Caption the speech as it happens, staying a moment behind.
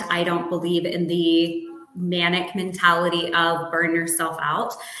I don't believe in the manic mentality of burn yourself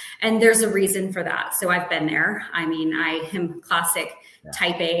out. And there's a reason for that. So I've been there. I mean, I am classic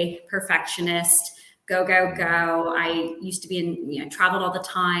type A perfectionist, go, go, go. I used to be in, traveled all the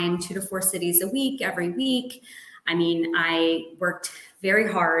time, 2 to 4 cities a week, every week. I mean, I worked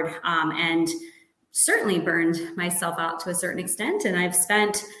very hard and certainly burned myself out to a certain extent. And I've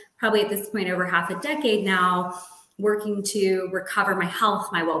spent probably at this point over half a decade now working to recover my health,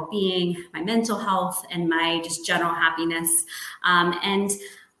 my well-being, my mental health, and my just general happiness. And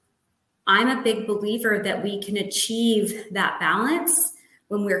I'm a big believer that we can achieve that balance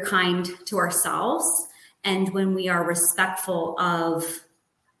when we're kind to ourselves and when we are respectful of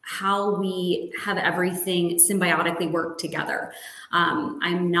how we have everything symbiotically work together.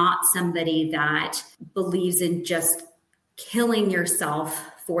 I'm not somebody that believes in just killing yourself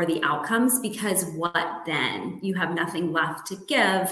for the outcomes, because what then? You have nothing left to give.